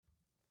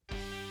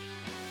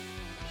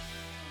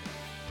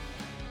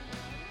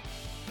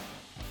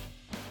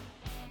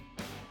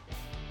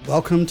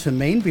Welcome to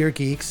Maine Beer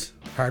Geeks,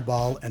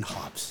 Hardball, and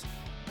Hops.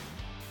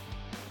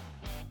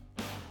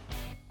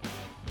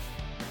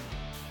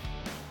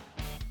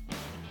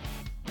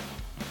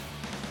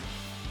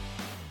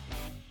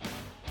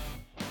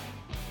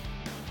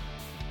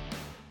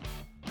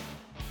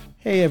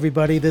 Hey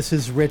everybody, this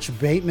is Rich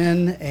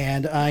Bateman,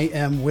 and I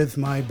am with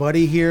my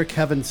buddy here,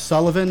 Kevin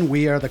Sullivan.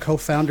 We are the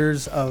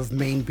co-founders of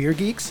Maine Beer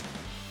Geeks,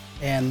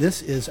 and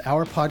this is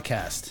our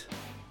podcast.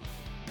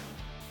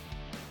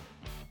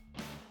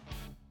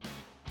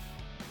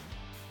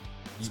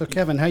 So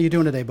Kevin, how you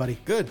doing today, buddy?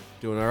 Good.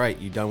 Doing all right.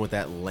 You done with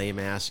that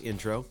lame-ass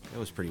intro? That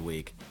was pretty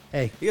weak.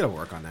 Hey. You got to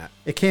work on that.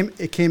 It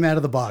came out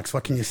of the box.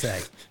 What can you say?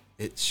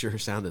 It sure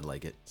sounded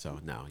like it. So,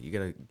 no,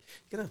 you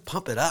got to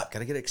pump it up. Got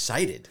to get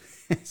excited.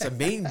 It's a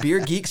Maine Beer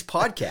Geeks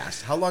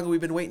podcast. How long have we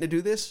been waiting to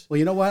do this? Well,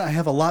 you know what? I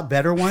have a lot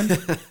better one.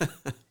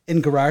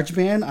 In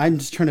GarageBand, I'm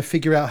just trying to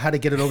figure out how to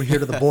get it over here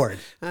to the board.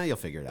 You'll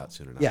figure it out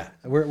soon enough. Yeah,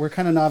 we're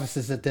kind of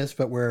novices at this,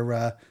 but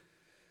we're,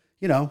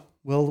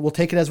 we'll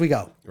take it as we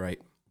go. Right.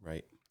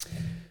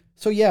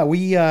 So yeah,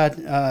 we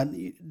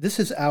this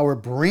is our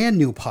brand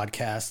new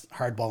podcast,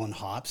 Hardball and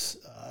Hops.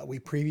 We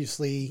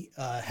previously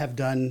have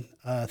done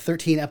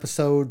 13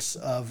 episodes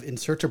of In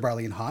Search of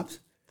Barley and Hops.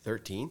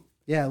 13?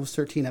 Yeah, it was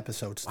 13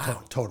 episodes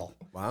total.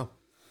 Wow.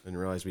 Didn't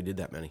realize we did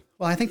that many.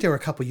 Well, I think there were a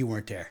couple you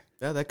weren't there.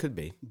 Yeah, that could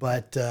be.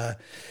 But, that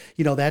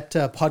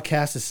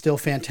podcast is still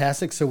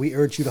fantastic. So we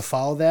urge you to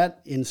follow that,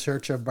 In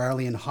Search of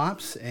Barley and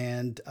Hops.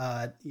 And,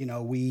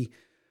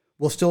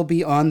 we'll still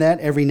be on that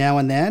every now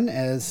and then,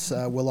 as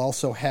we'll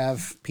also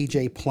have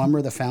PJ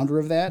Plummer, the founder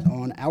of that,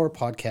 on our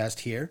podcast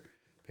here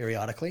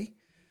periodically.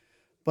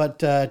 But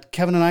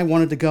Kevin and I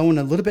wanted to go in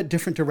a little bit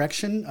different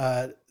direction.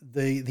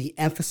 The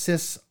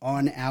emphasis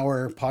on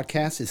our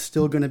podcast is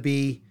still going to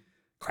be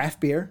craft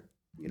beer,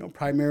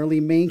 primarily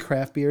Maine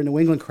craft beer, New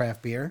England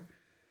craft beer.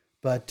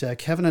 But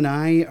Kevin and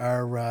I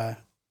are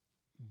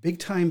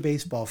big-time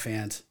baseball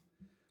fans,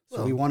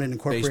 so we wanted to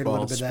incorporate baseball,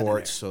 a little bit of that in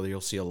sports, there. so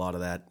you'll see a lot of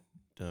that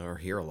or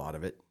hear a lot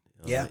of it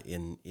Yeah.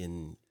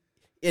 in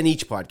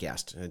each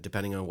podcast,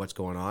 depending on what's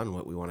going on,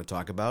 what we want to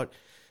talk about.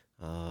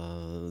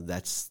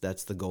 That's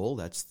the goal.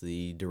 That's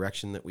the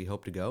direction that we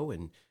hope to go,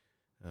 and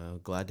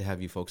glad to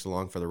have you folks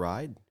along for the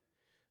ride.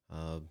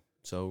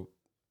 So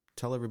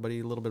tell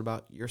everybody a little bit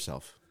about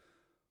yourself.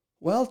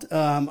 Well,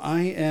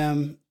 I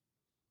am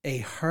a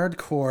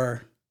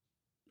hardcore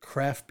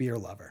craft beer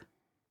lover.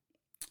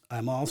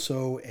 I'm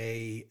also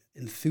a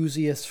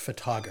enthusiast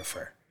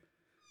photographer.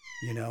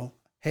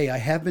 Hey, I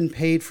have been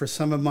paid for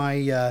some of my...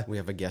 We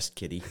have a guest,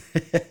 Kitty.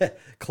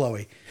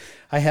 Chloe.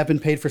 I have been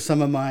paid for some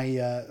of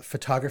my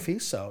photography,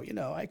 so,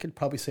 I could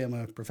probably say I'm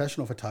a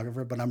professional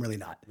photographer, but I'm really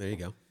not. There you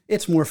go.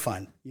 It's more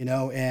fun,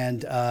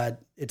 and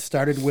it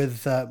started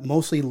with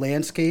mostly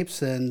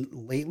landscapes, and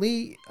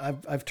lately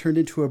I've turned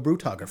into a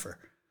brewtographer.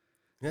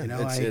 Yeah,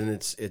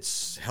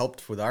 it's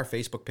helped with our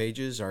Facebook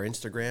pages, our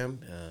Instagram.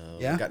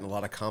 We've gotten a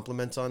lot of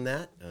compliments on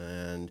that,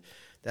 and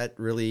that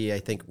really, I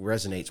think,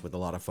 resonates with a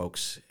lot of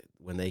folks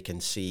when they can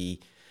see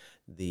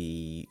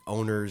the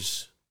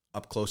owners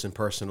up close and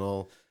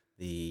personal,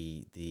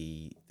 the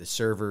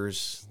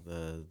servers,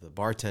 the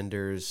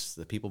bartenders,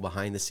 the people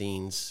behind the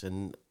scenes,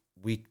 and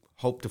we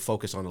hope to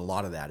focus on a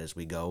lot of that as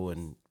we go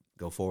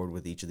forward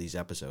with each of these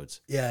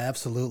episodes. Yeah,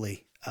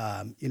 absolutely.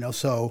 My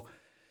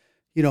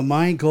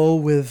goal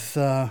with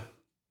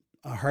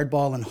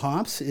Hardball and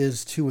Hops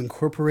is to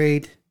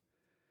incorporate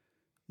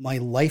my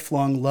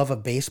lifelong love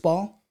of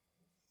baseball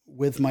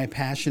with my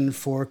passion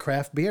for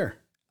craft beer.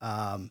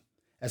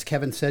 As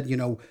Kevin said,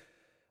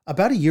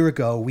 about a year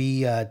ago,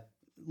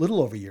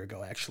 little over a year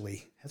ago,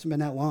 actually, hasn't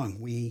been that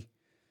long. We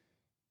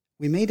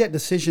made that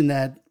decision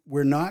that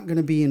we're not going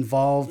to be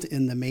involved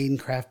in the Maine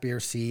craft beer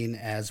scene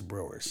as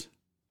brewers.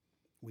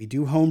 We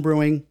do home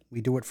brewing. We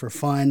do it for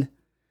fun,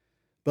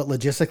 but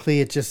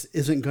logistically, it just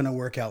isn't going to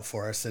work out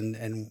for us.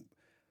 And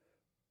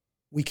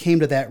we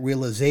came to that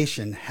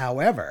realization.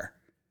 However,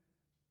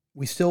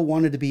 we still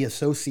wanted to be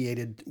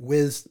associated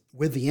with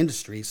the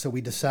industry. So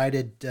we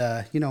decided,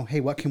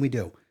 hey, what can we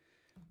do?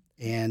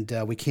 And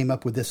we came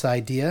up with this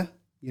idea.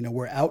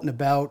 We're out and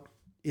about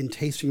in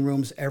tasting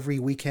rooms every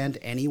weekend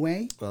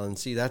anyway. Well, and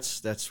see,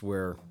 that's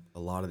where a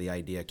lot of the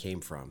idea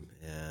came from.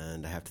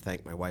 And I have to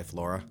thank my wife,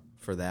 Laura,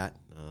 for that.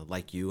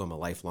 Like you, I'm a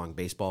lifelong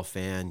baseball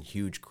fan,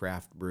 huge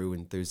craft brew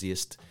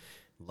enthusiast,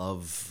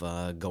 love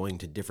going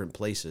to different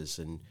places.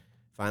 And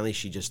finally,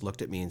 she just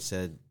looked at me and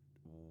said,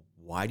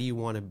 why do you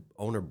want to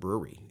own a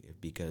brewery?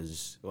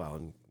 Because,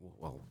 well,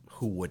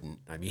 who wouldn't?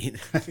 I mean,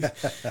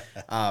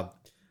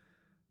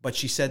 but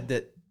she said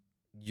that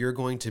you're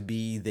going to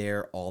be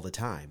there all the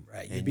time.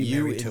 Right. You'd be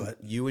married to it.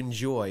 You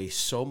enjoy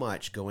so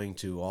much going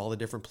to all the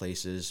different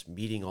places,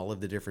 meeting all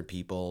of the different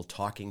people,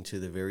 talking to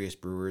the various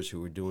brewers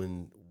who are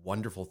doing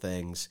wonderful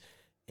things,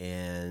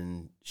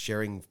 and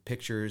sharing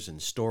pictures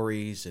and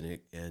stories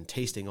and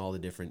tasting all the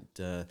different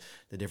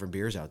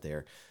beers out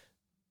there.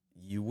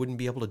 You wouldn't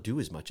be able to do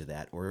as much of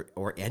that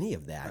or any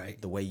of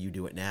that the way you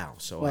do it now.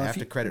 So I have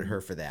to credit her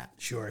for that.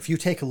 Sure. If you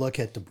take a look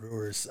at the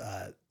brewers,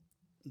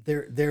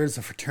 there's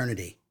a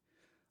fraternity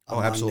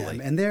among absolutely.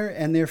 them.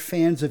 And they're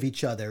fans of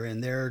each other,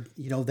 and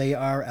they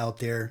are out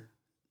there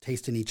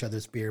tasting each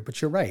other's beer.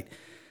 But you're right.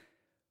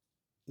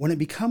 When it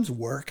becomes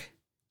work,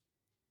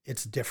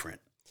 it's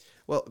different.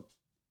 Well,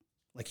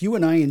 like you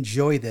and I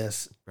enjoy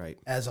this right.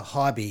 as a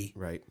hobby.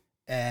 Right.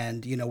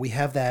 And, we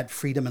have that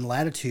freedom and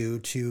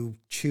latitude to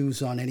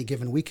choose on any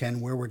given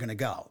weekend where we're going to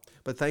go.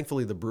 But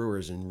thankfully, the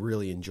brewers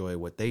really enjoy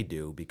what they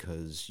do,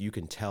 because you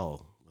can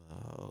tell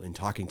in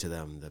talking to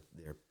them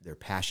their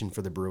passion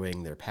for the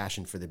brewing, their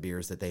passion for the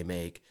beers that they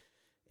make,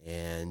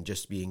 and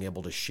just being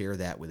able to share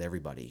that with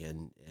everybody.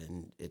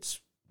 And it's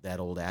that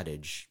old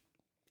adage,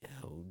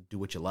 do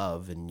what you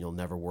love and you'll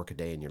never work a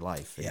day in your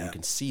life. And you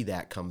can see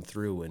that come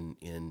through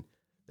in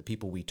the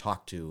people we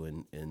talk to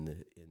and in the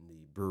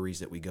breweries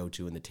that we go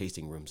to and the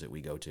tasting rooms that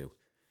we go to.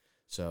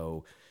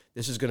 So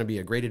this is going to be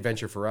a great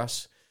adventure for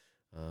us.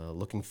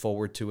 Looking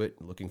forward to it.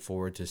 Looking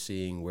forward to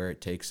seeing where it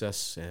takes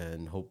us,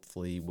 and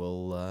hopefully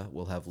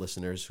we'll have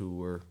listeners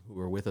who are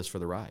with us for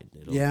the ride.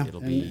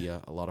 It'll be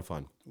a lot of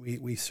fun.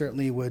 We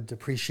certainly would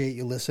appreciate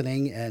you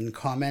listening and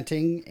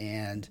commenting.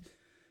 And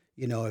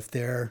if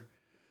there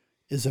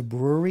is a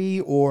brewery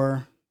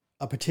or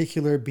a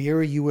particular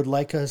beer you would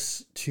like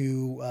us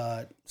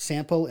to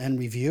sample and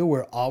review,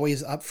 we're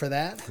always up for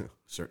that.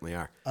 Certainly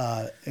are.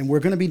 And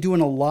we're going to be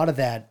doing a lot of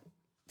that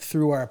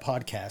through our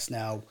podcast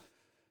now.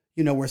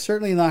 We're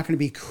certainly not going to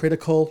be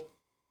critical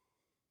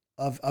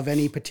of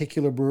any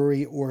particular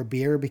brewery or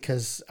beer,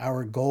 because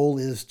our goal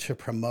is to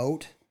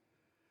promote,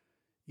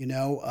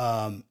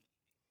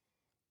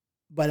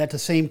 but at the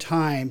same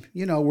time,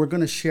 we're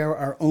going to share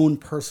our own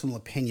personal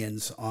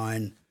opinions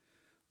on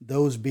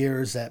those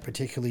beers that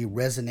particularly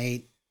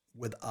resonate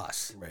with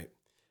us. Right.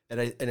 And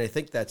I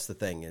think that's the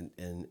thing.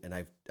 And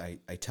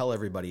I tell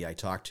everybody I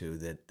talk to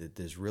that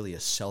there's really a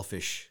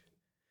selfish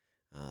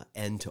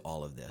end to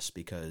all of this,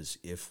 because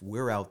if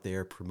we're out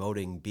there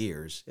promoting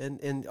beers,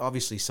 and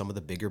obviously some of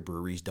the bigger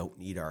breweries don't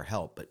need our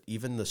help, but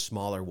even the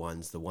smaller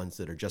ones, the ones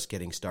that are just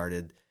getting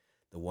started,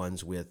 the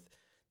ones with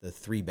the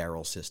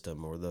 3-barrel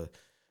system, or the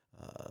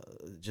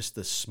just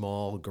the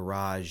small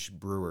garage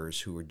brewers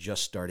who are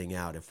just starting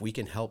out, if we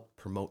can help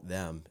promote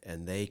them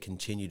and they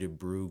continue to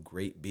brew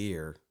great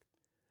beer,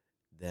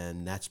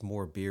 then that's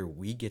more beer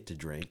we get to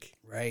drink,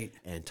 right,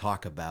 and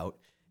talk about,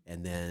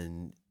 and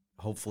then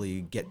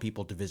hopefully get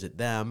people to visit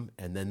them,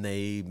 and then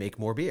they make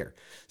more beer.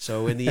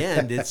 So in the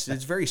end, it's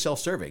very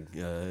self-serving,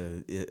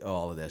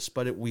 all of this.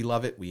 But we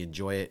love it. We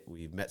enjoy it.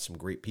 We've met some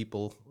great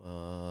people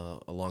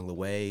along the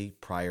way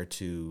prior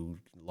to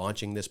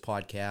launching this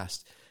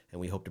podcast, and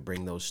we hope to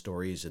bring those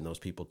stories and those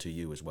people to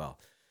you as well.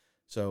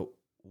 So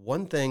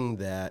one thing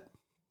that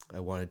I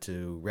wanted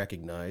to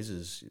recognize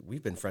is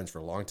we've been friends for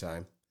a long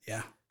time.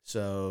 Yeah.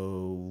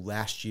 So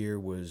last year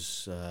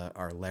was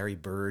our Larry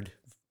Bird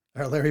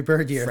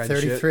year,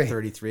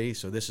 33.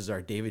 So this is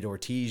our David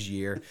Ortiz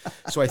year.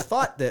 So I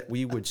thought that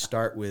we would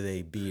start with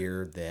a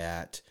beer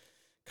that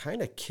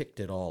kind of kicked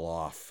it all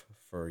off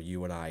for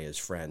you and I as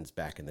friends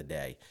back in the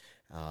day.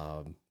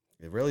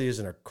 It really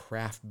isn't a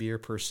craft beer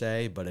per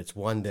se, but it's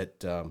one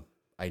that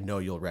I know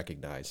you'll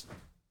recognize.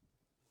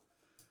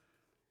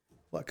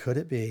 What could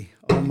it be?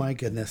 Oh my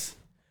goodness.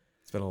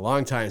 It's been a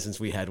long time since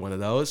we had one of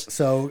those.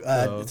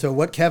 So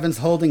what Kevin's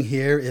holding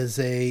here is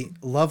a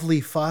lovely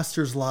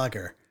Foster's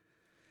Lager.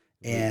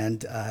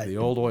 And the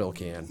old oil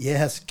can.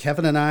 Yes,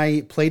 Kevin and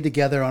I played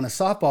together on a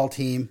softball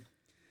team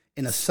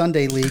in a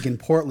Sunday league in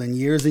Portland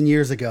years and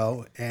years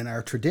ago. And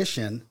our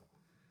tradition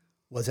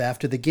was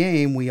after the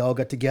game, we all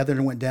got together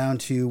and went down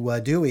to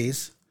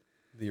Dewey's.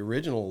 The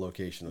original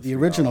location. Of the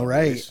original,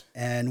 right.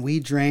 And we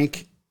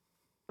drank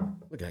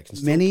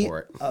many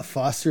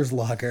Foster's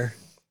Lager.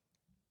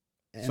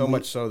 So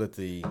much so that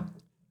the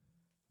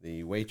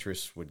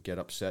waitress would get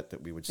upset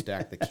that we would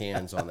stack the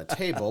cans on the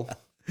table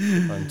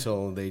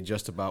until they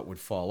just about would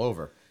fall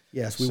over.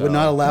 Yes, we would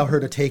not allow her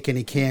to take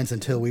any cans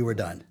until we were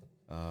done.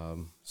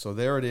 So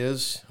there it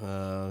is,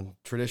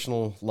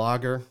 traditional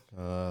lager,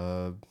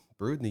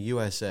 brewed in the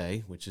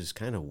USA, which is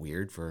kind of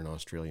weird for an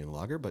Australian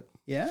lager, but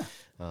yeah.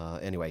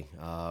 Anyway,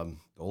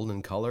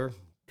 golden color,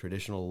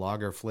 traditional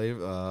lager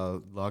flavor.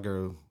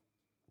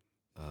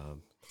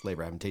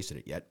 Flavor. I haven't tasted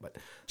it yet, but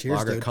cheers,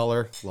 lager dude.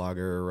 Color,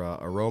 lager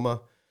aroma.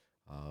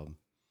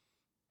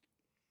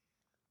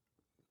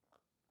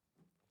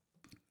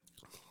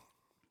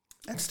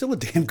 That's still a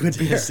damn good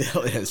beer. It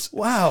still is.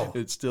 Wow.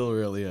 It still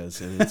really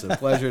is. And it's a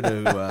pleasure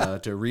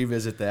to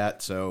revisit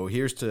that. So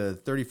here's to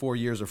 34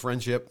 years of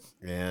friendship,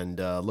 and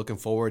looking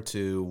forward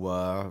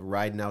to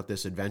riding out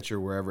this adventure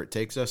wherever it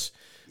takes us.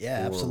 Yeah,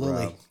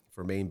 absolutely.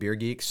 For Maine Beer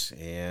Geeks.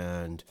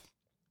 And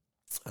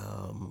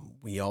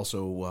we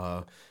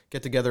also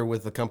get together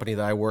with the company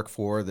that I work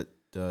for that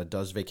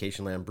does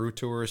Vacationland Brew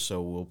Tours.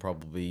 So we'll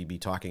probably be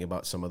talking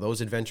about some of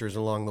those adventures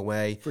along the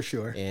way. For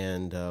sure.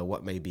 And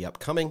what may be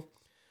upcoming.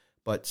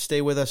 But stay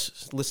with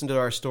us, listen to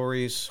our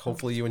stories.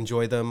 Hopefully you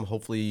enjoy them.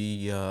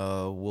 Hopefully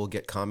we'll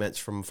get comments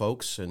from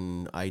folks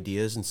and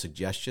ideas and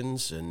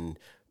suggestions and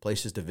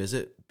places to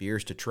visit,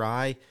 beers to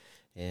try.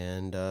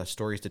 and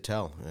stories to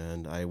tell.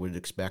 And I would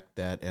expect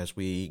that as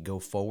we go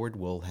forward,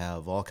 we'll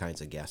have all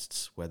kinds of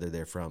guests, whether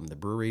they're from the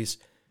breweries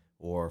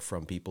or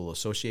from people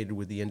associated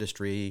with the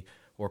industry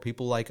or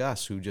people like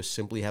us who just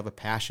simply have a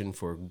passion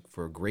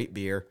for great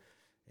beer.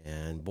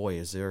 And boy,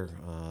 is there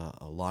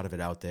a lot of it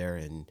out there.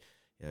 And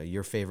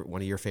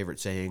one of your favorite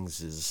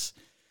sayings is,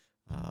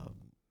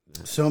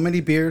 so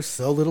many beers,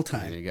 so little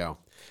time. There you go.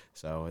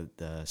 So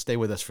stay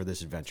with us for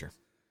this adventure.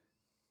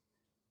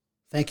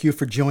 Thank you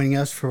for joining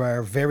us for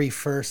our very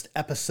first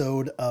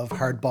episode of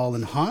Hardball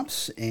and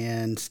Hops,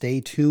 and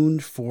stay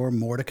tuned for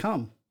more to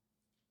come.